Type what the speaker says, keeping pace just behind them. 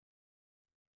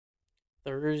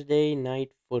Thursday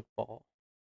night football.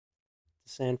 The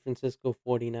San Francisco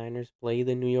 49ers play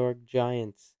the New York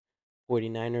Giants.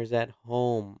 49ers at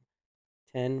home.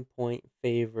 10-point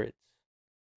favorites.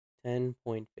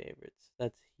 10-point favorites.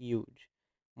 That's huge.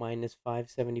 Minus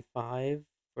 575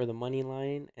 for the money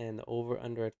line and the over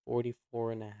under at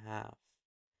 44 and a half.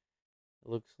 It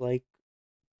looks like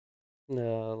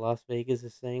Las Vegas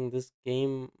is saying this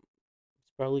game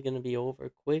is probably going to be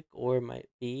over quick or it might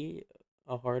be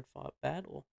a hard fought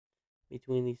battle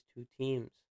between these two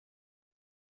teams.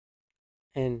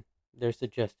 And they're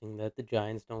suggesting that the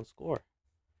Giants don't score.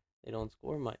 They don't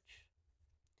score much.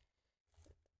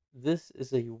 This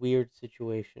is a weird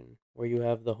situation where you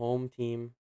have the home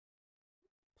team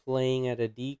playing at a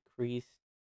decreased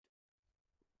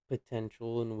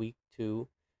potential in week two.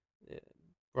 Uh,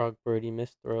 Brock Purdy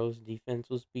missed throws. Defense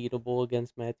was beatable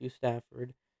against Matthew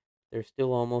Stafford. They're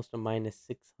still almost a minus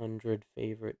 600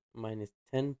 favorite, minus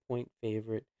 10-point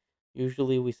favorite.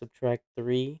 Usually we subtract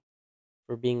 3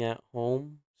 for being at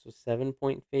home. So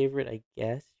 7-point favorite, I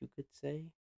guess you could say.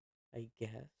 I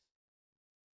guess.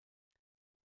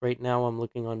 Right now I'm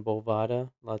looking on Bovada.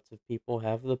 Lots of people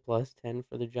have the plus 10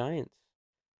 for the Giants.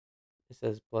 It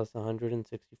says plus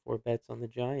 164 bets on the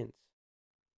Giants.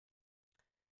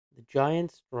 The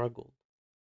Giants struggled.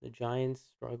 The Giants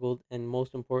struggled, and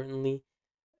most importantly,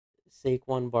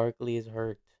 Saquon Barkley is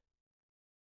hurt.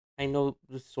 I know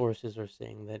the sources are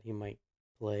saying that he might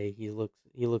play. He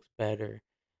looks better.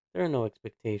 There are no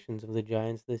expectations of the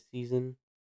Giants this season.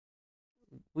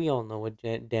 We all know what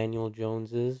Daniel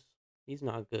Jones is. He's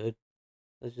not good.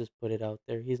 Let's just put it out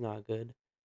there. He's not good.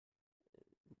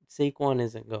 Saquon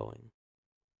isn't going.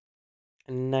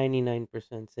 And 99%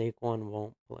 Saquon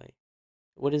won't play.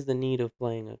 What is the need of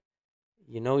playing a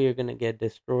you know you're going to get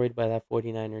destroyed by that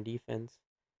 49er defense.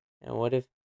 And what if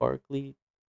Barkley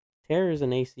tears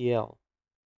an ACL?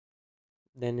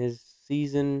 Then his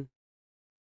season,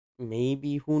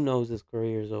 maybe, who knows, his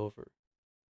career's over.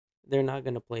 They're not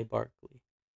going to play Barkley.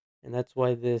 And that's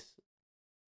why this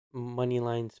money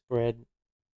line spread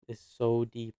is so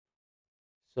deep,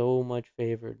 so much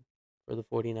favored for the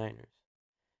 49ers.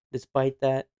 Despite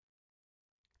that,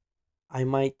 I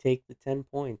might take the 10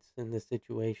 points in this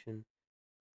situation.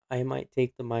 I might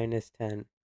take the minus 10.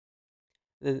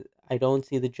 I don't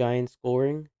see the Giants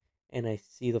scoring, and I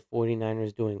see the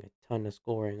 49ers doing a ton of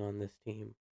scoring on this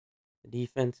team. The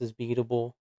defense is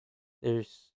beatable.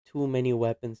 There's too many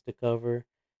weapons to cover.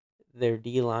 Their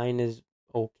D line is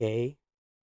okay.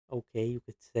 Okay, you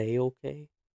could say okay.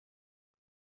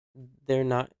 They're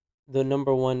not the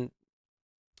number one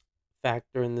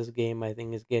factor in this game, I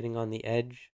think, is getting on the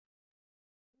edge,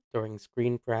 throwing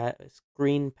screen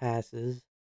passes,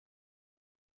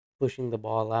 pushing the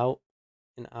ball out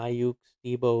in Ayuk's,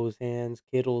 Debo's hands,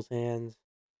 Kittle's hands,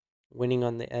 winning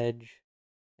on the edge,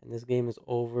 and this game is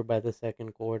over by the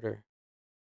second quarter.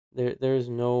 There's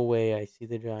no way I see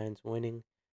the Giants winning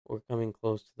or coming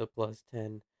close to the plus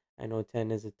 10. I know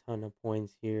 10 is a ton of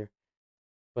points here,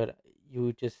 but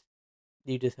you just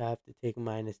have to take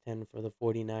minus 10 for the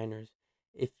 49ers.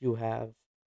 If you have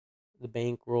the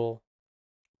bankroll,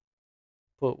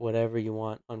 put whatever you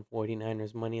want on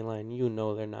 49ers money line. You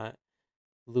know they're not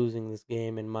losing this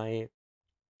game. In my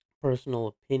personal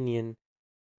opinion,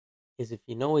 is if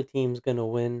you know a team's gonna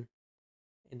win,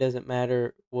 it doesn't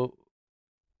matter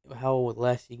how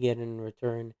less you get in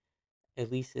return.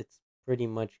 At least it's pretty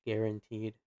much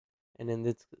guaranteed. And in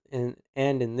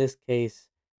this case,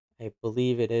 I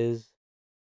believe it is.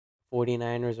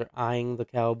 49ers are eyeing the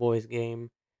Cowboys game.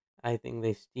 I think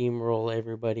they steamroll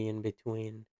everybody in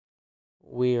between.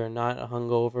 We are not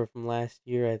hungover from last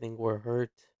year. I think we're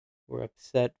hurt. We're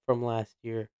upset from last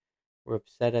year. We're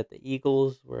upset at the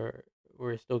Eagles.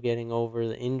 We're still getting over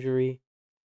the injury,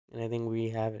 and I think we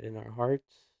have it in our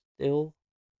hearts still,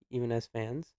 even as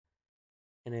fans.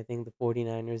 And I think the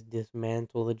 49ers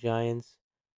dismantle the Giants.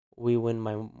 We win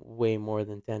by way more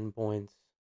than 10 points.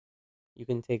 You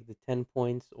can take the 10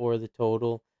 points or the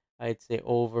total. I'd say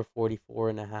over 44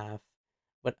 and a half.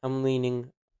 But I'm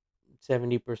leaning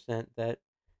 70% that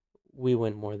we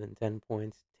win more than 10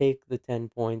 points. Take the 10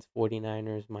 points,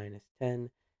 49ers minus 10.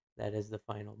 That is the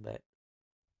final bet.